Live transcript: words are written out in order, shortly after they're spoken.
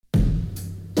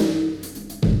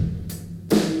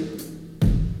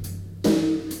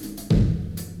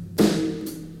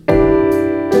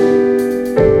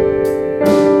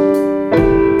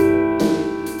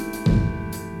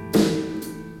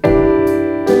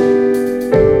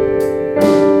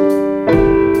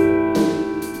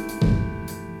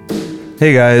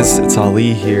Hey guys, it's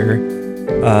Ali here,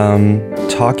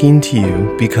 talking to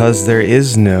you because there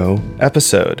is no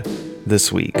episode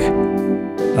this week.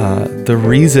 The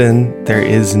reason there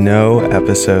is no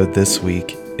episode this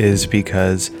week is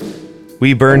because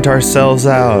we burnt ourselves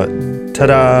out.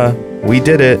 Ta-da! We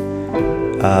did it.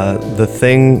 The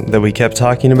thing that we kept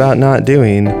talking about not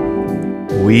doing,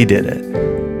 we did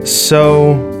it.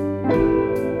 So,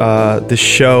 the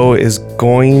show is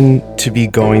going to be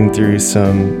going through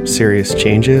some serious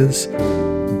changes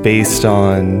based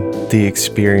on the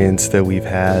experience that we've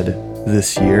had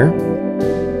this year.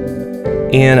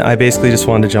 And I basically just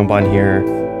wanted to jump on here,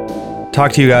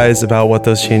 talk to you guys about what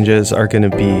those changes are going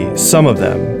to be, some of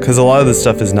them, because a lot of this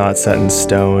stuff is not set in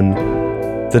stone.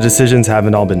 The decisions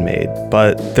haven't all been made,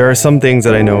 but there are some things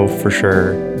that I know for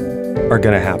sure are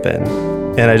going to happen.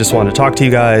 And I just want to talk to you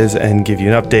guys and give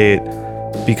you an update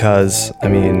because,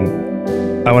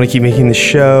 I want to keep making the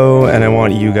show and I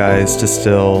want you guys to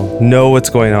still know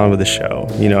what's going on with the show.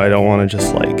 You know, I don't want to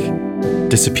just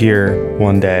disappear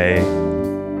one day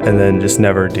and then just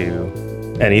never do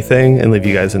anything and leave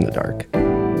you guys in the dark.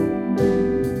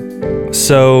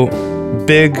 So,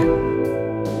 big,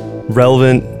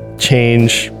 relevant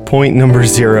change, point number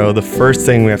 0, the first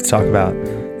thing we have to talk about.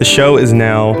 The show is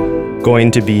now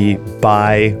going to be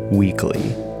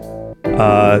bi-weekly.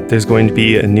 There's going to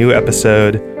be a new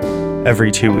episode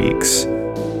every 2 weeks.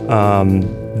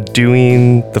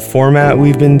 Doing the format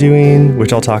we've been doing,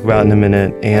 which I'll talk about in a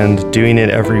minute, and doing it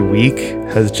every week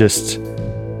has just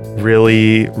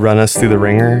really run us through the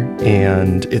ringer,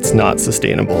 and it's not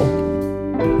sustainable.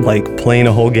 Like playing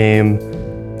a whole game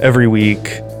every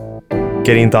week,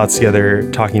 getting thoughts together,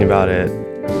 talking about it.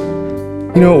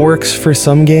 You know, it works for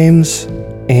some games,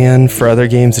 and for other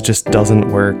games it just doesn't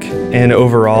work. And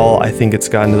overall, I think it's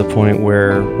gotten to the point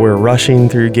where we're rushing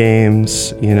through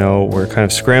games, you know, we're kind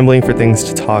of scrambling for things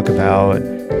to talk about,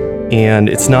 and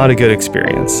it's not a good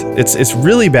experience. It's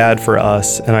really bad for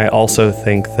us, and I also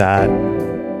think that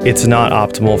it's not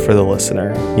optimal for the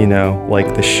listener, you know,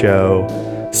 like the show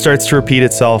starts to repeat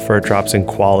itself or it drops in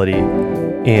quality,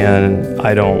 and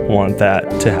I don't want that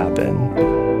to happen.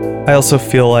 I also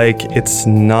feel like it's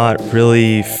not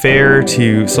really fair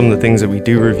to some of the things that we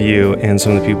do review and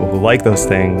some of the people who like those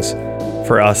things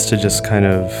for us to just kind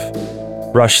of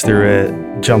rush through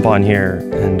it, jump on here,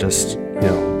 and just, you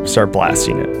know, start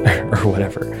blasting it or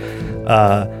whatever.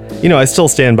 I still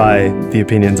stand by the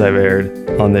opinions I've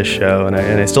aired on this show, and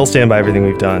I still stand by everything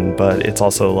we've done, but it's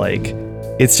also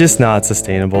it's just not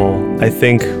sustainable. I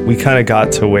think we kind of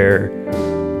got to where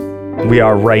we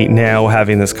are right now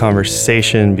having this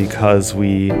conversation because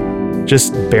we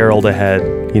just barreled ahead,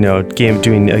 you know,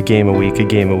 doing a game a week,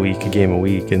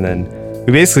 and then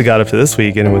we basically got up to this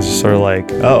week and it was just sort of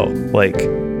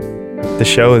the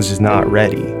show is just not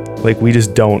ready. We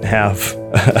just don't have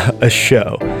a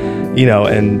show, you know,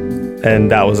 and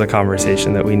that was a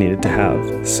conversation that we needed to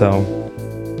have. So,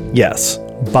 yes,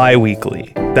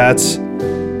 bi-weekly. That's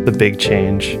the big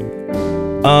change.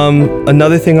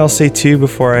 Another thing I'll say too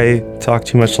before I talk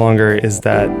too much longer is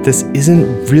that this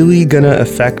isn't really gonna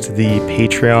affect the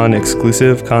Patreon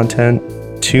exclusive content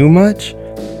too much.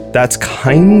 That's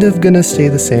kind of gonna stay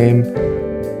the same.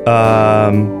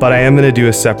 But I am gonna do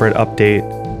a separate update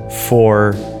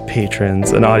for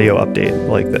patrons, an audio update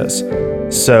like this.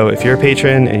 So if you're a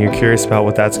patron and you're curious about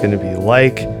what that's gonna be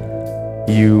like,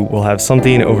 you will have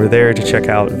something over there to check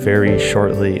out very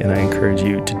shortly, and I encourage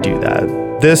you to do that.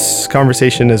 This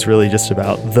conversation is really just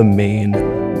about the main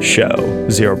show,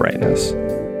 Zero Brightness.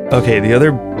 Okay, the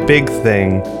other big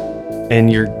thing,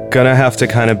 and you're gonna have to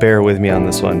kind of bear with me on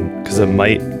this one, because it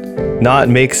might not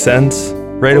make sense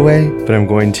right away, but I'm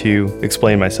going to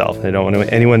explain myself, and I don't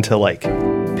want anyone to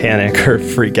panic or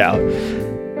freak out.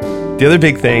 The other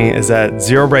big thing is that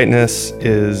Zero Brightness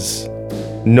is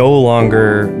no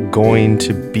longer going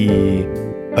to be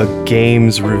a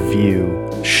games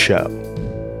review show.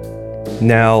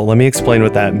 Now, let me explain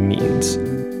what that means,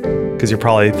 because you're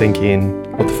probably thinking,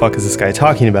 what the fuck is this guy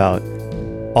talking about?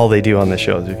 All they do on the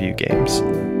show is review games.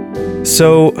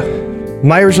 So,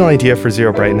 my original idea for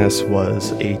Zero Brightness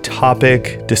was a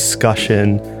topic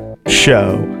discussion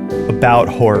show about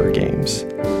horror games.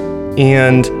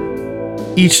 And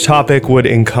each topic would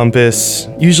encompass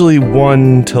usually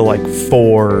 1 to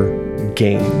 4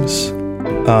 games.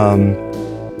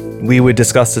 We would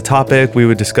discuss the topic, we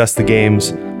would discuss the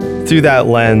games through that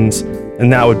lens,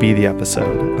 and that would be the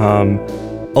episode.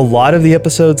 A lot of the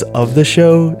episodes of the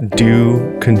show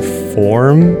do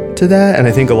conform to that, and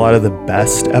I think a lot of the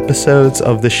best episodes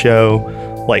of the show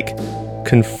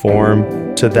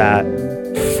conform to that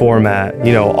format.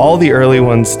 You know, all the early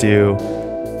ones do.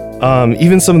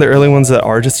 Even some of the early ones that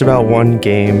are just about one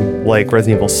game, like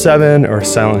Resident Evil 7 or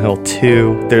Silent Hill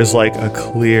 2, there's like a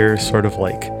clear sort of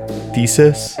like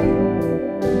thesis,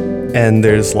 and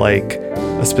there's like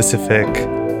a specific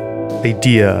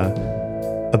idea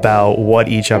about what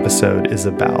each episode is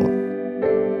about.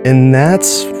 And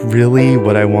that's really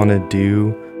what I want to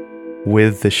do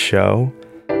with the show.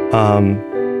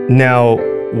 Now,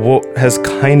 what has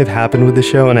kind of happened with the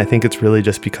show, and I think it's really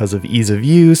just because of ease of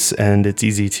use and it's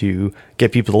easy to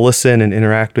get people to listen and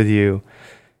interact with you,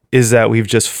 is that we've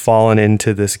just fallen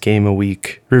into this game a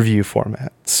week review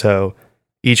format. So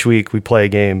each week we play a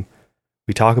game,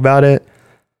 we talk about it.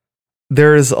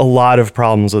 There's a lot of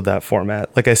problems with that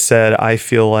format. Like I said, I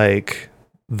feel like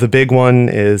the big one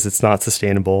is it's not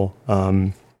sustainable.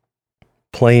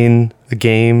 Playing a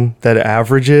game that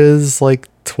averages like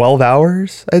 12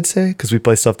 hours, I'd say, because we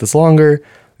play stuff that's longer,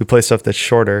 we play stuff that's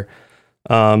shorter.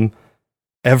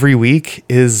 Every week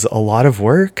is a lot of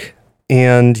work,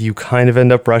 and you kind of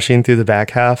end up rushing through the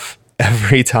back half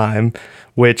every time,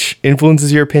 which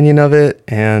influences your opinion of it,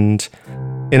 and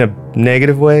in a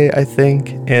negative way, I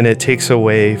think, and it takes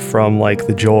away from like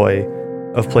the joy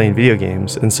of playing video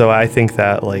games. And so I think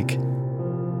that, like,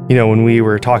 you know, when we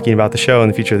were talking about the show and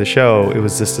the future of the show, it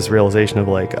was just this realization of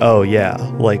like, oh yeah,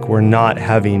 like we're not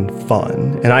having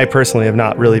fun. And I personally have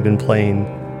not really been playing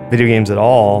video games at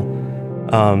all,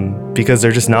 because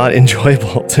they're just not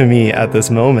enjoyable to me at this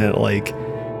moment, like,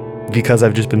 because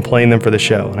I've just been playing them for the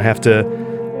show and I have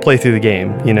to play through the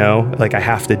game, you know, like I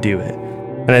have to do it.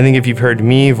 And I think if you've heard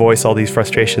me voice all these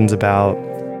frustrations about,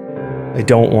 I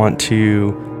don't want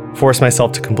to force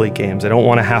myself to complete games, I don't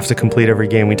want to have to complete every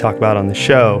game we talk about on the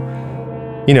show,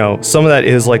 you know, some of that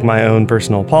is like my own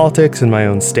personal politics and my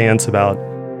own stance about,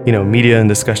 you know, media and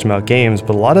discussion about games,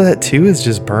 but a lot of that too is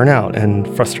just burnout and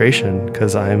frustration,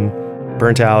 because I'm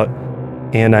burnt out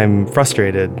and I'm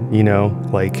frustrated, you know,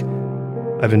 like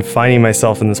I've been finding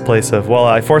myself in this place of, well,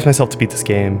 I forced myself to beat this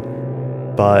game,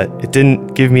 but it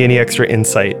didn't give me any extra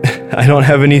insight. I don't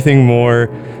have anything more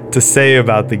to say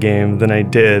about the game than I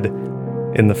did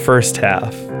in the first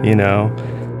half, you know?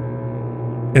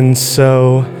 And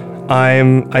so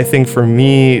I think for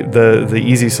me, the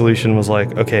easy solution was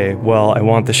like, okay, well, I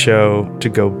want the show to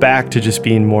go back to just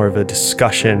being more of a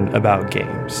discussion about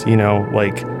games, you know?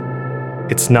 Like,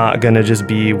 it's not gonna just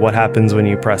be what happens when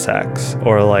you press X,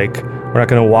 or like, we're not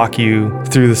gonna walk you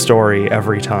through the story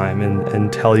every time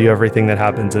and tell you everything that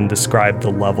happens and describe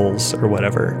the levels or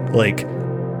whatever. Like,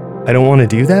 I don't wanna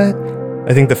do that.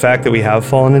 I think the fact that we have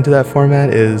fallen into that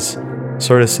format is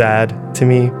sort of sad to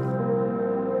me,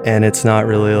 and it's not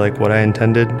really like what I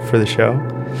intended for the show.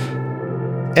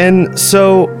 And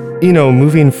so, you know,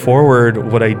 moving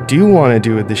forward, what I do want to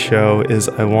do with the show is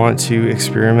I want to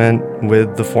experiment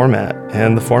with the format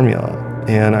and the formula,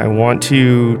 and I want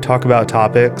to talk about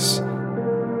topics.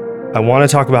 I want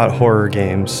to talk about horror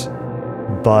games,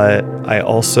 but I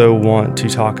also want to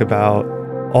talk about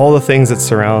all the things that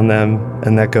surround them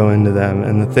and that go into them,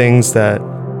 and the things that,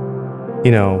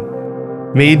 you know,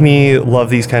 made me love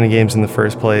these kind of games in the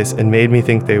first place and made me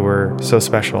think they were so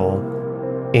special,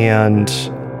 and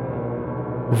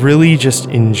really just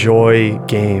enjoy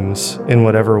games in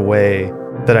whatever way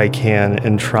that I can,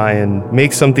 and try and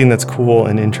make something that's cool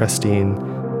and interesting,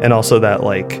 and also that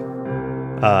like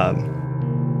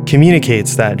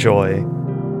communicates that joy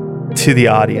to the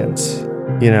audience,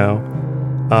 you know?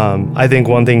 I think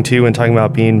one thing too, when talking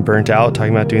about being burnt out,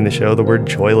 talking about doing the show, the word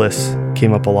joyless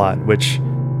came up a lot, which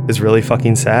is really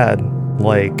fucking sad.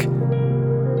 Like,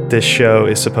 this show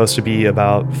is supposed to be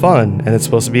about fun, and it's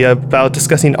supposed to be about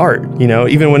discussing art, you know,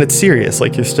 even when it's serious,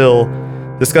 like you're still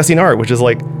discussing art, which is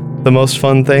like the most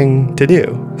fun thing to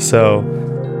do. So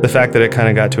the fact that it kind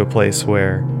of got to a place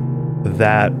where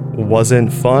that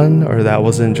wasn't fun or that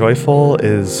wasn't joyful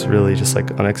is really just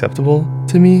like unacceptable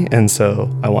to me, and so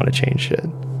I want to change it.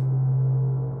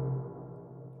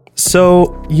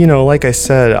 So, you know, like I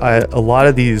said, a lot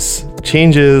of these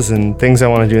changes and things I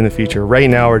want to do in the future right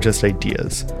now are just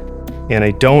ideas, and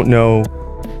I don't know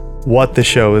what the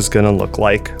show is gonna look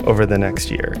like over the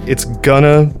next year. It's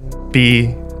gonna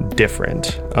be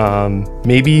different,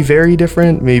 maybe very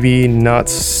different, maybe not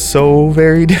so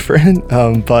very different,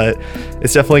 but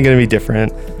it's definitely going to be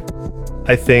different.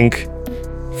 I think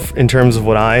in terms of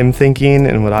what I'm thinking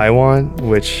and what I want,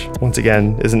 which once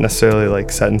again isn't necessarily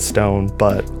like set in stone,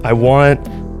 but I want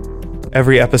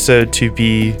every episode to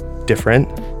be different.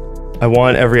 I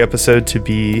want every episode to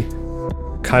be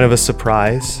kind of a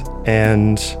surprise,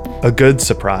 and a good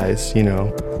surprise, you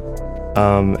know.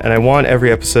 And I want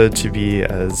every episode to be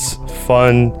as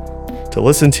fun to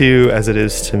listen to as it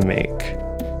is to make.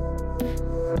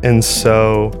 And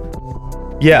so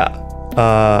yeah,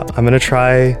 I'm going to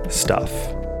try stuff.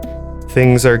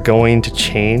 Things are going to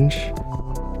change.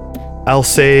 I'll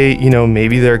say,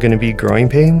 maybe there are going to be growing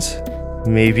pains.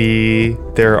 Maybe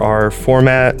there are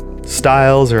format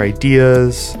styles or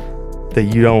ideas that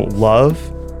you don't love.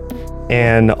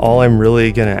 And all I'm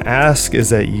really going to ask is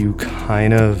that you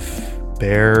kind of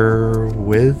bear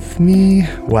with me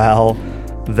while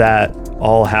that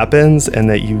all happens, and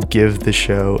that you give the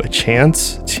show a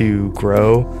chance to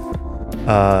grow,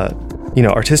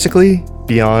 artistically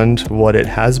beyond what it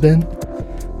has been.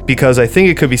 Because I think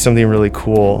it could be something really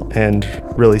cool and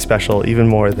really special, even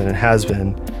more than it has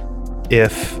been,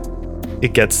 if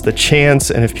it gets the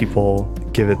chance and if people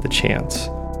give it the chance.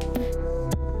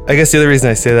 I guess the other reason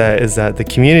I say that is that the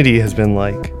community has been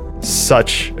like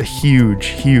such a huge,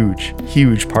 huge,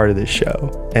 huge part of this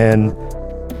show. And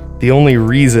the only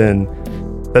reason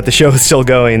that the show is still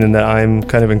going and that I'm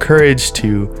kind of encouraged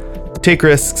to take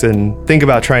risks and think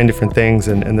about trying different things,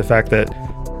 and the fact that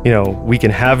we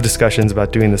can have discussions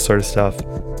about doing this sort of stuff,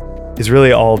 is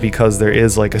really all because there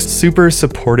is like a super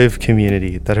supportive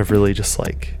community that have really just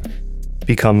like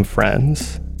become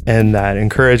friends and that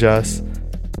encourage us.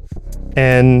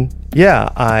 And yeah,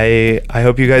 I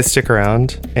hope you guys stick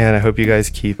around, and I hope you guys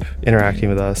keep interacting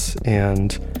with us,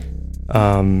 and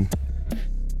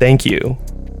thank you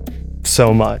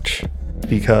so much,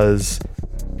 because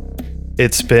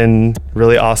it's been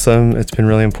really awesome. It's been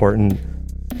really important.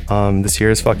 This year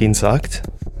has fucking sucked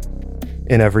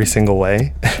in every single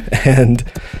way. And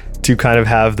to kind of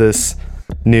have this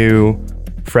new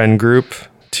friend group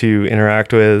to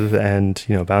interact with and,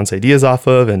 bounce ideas off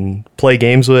of and play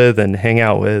games with and hang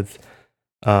out with,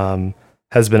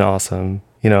 has been awesome.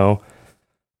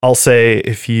 I'll say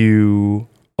if you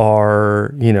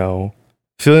are,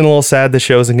 feeling a little sad the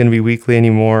show isn't going to be weekly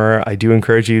anymore, I do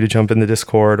encourage you to jump in the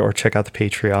Discord or check out the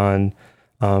Patreon.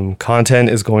 Content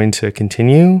is going to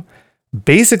continue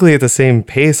basically at the same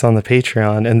pace on the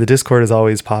Patreon, and the Discord is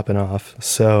always popping off.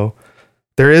 So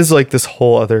there is like this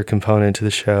whole other component to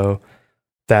the show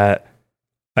that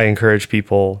I encourage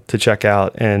people to check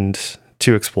out and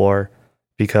to explore,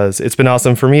 because it's been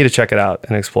awesome for me to check it out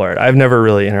and explore it. I've never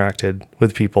really interacted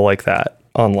with people like that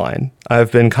online.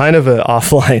 I've been kind of an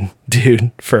offline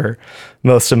dude for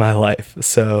most of my life.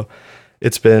 So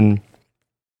it's been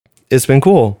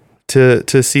cool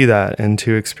to see that and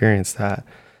to experience that.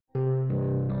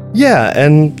 Yeah,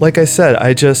 and like I said,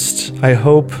 I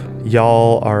hope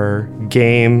y'all are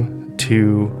game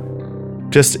to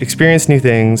just experience new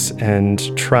things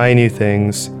and try new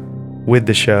things with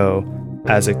the show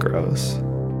as it grows.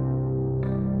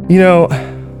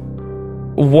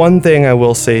 One thing I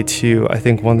will say too, I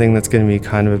think one thing that's going to be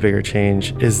kind of a bigger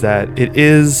change is that it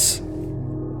is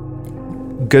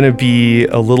going to be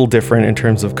a little different in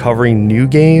terms of covering new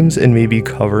games and maybe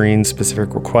covering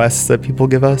specific requests that people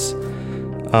give us.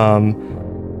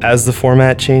 As the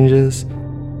format changes,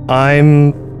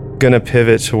 I'm going to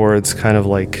pivot towards kind of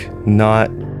like not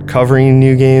covering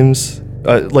new games,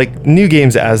 like new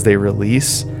games as they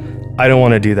release. I don't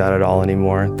want to do that at all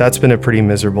anymore. That's been a pretty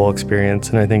miserable experience,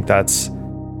 and I think that's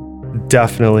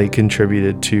definitely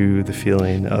contributed to the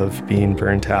feeling of being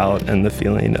burnt out and the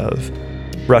feeling of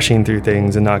rushing through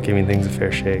things and not giving things a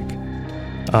fair shake.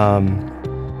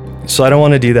 So I don't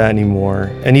want to do that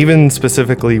anymore. And even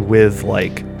specifically with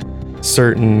like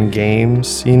certain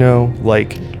games,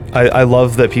 like I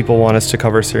love that people want us to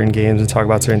cover certain games and talk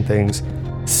about certain things.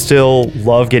 Still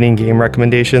love getting game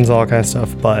recommendations, all that kind of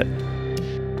stuff. But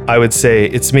I would say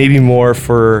it's maybe more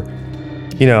for,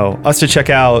 us to check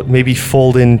out, maybe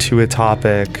fold into a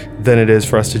topic than it is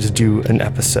for us to just do an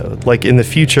episode. Like in the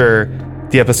future,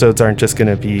 the episodes aren't just going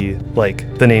to be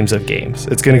like the names of games.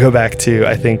 It's going to go back to,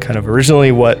 I think, kind of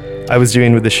originally what I was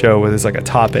doing with the show, where there's like a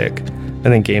topic and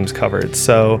then games covered.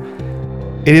 So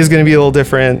it is going to be a little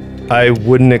different. I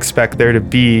wouldn't expect there to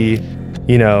be,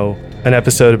 an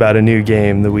episode about a new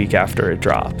game the week after it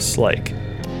drops. Like,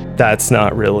 that's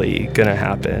not really going to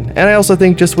happen. And I also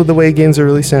think just with the way games are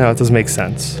releasing now, it does make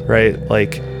sense, right?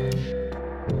 Like,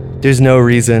 there's no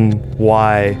reason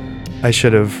why I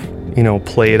should have,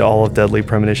 played all of Deadly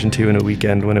Premonition 2 in a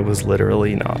weekend when it was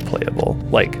literally not playable.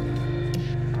 Like,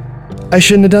 I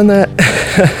shouldn't have done that.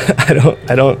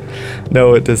 I don't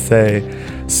know what to say.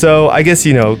 So I guess,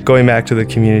 going back to the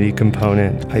community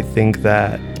component, I think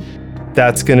that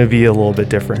that's going to be a little bit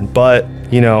different. But,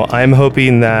 I'm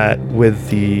hoping that with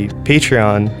the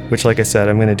Patreon, which, like I said,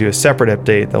 I'm going to do a separate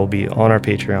update that will be on our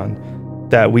Patreon,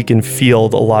 that we can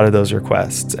field a lot of those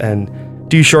requests and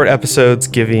do short episodes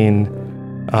giving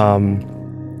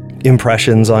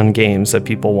impressions on games that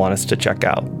people want us to check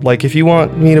out. Like if you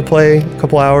want me to play a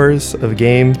couple hours of a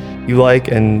game you like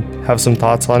and have some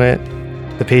thoughts on it,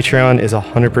 the Patreon is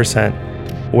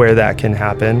 100% where that can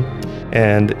happen.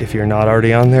 And if you're not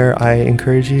already on there, I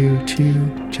encourage you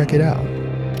to check it out.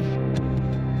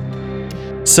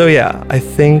 So yeah, I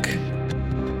think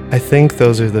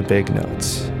those are the big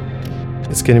notes.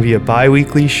 It's going to be a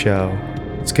bi-weekly show.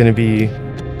 It's going to be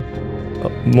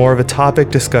more of a topic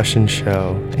discussion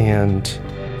show, and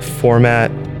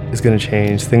format is going to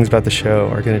change. Things about the show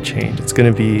are going to change. It's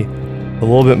going to be a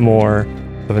little bit more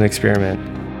of an experiment.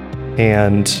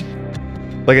 And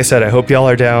like I said, I hope y'all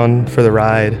are down for the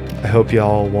ride. I hope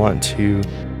y'all want to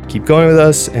keep going with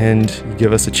us and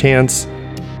give us a chance.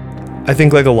 I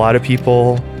think like a lot of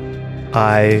people,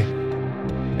 I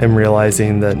am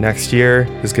realizing that next year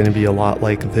is going to be a lot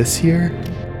like this year.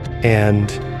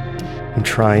 And I'm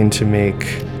trying to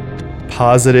make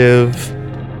positive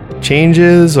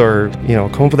changes or,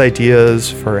 come up with ideas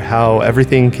for how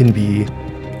everything can be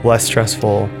less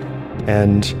stressful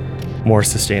and more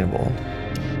sustainable.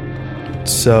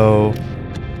 So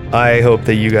I hope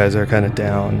that you guys are kind of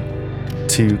down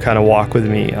to kind of walk with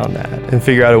me on that and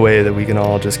figure out a way that we can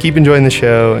all just keep enjoying the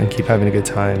show and keep having a good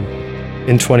time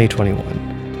in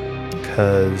 2021.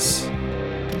 Because,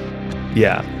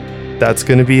 yeah, that's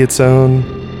going to be its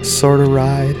own sort of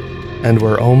ride, and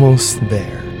we're almost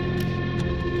there.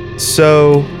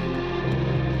 So,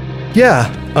 yeah,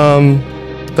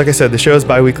 like I said, the show is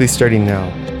bi-weekly starting now.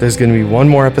 There's going to be one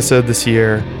more episode this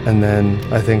year, and then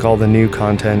I think all the new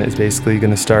content is basically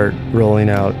going to start rolling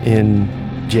out in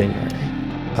January.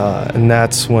 And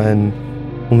that's when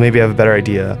we'll maybe have a better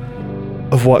idea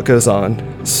of what goes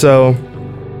on. So,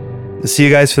 see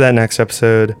you guys for that next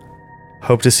episode.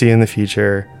 Hope to see you in the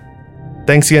future.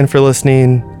 Thanks again for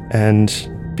listening and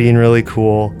being really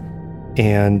cool,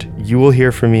 and you will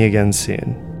hear from me again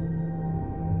soon.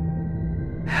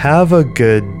 Have a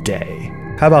good day.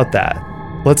 How about that?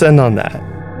 Let's end on that.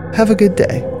 Have a good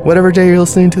day. Whatever day you're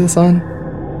listening to this on,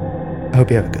 I hope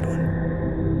you have a good one.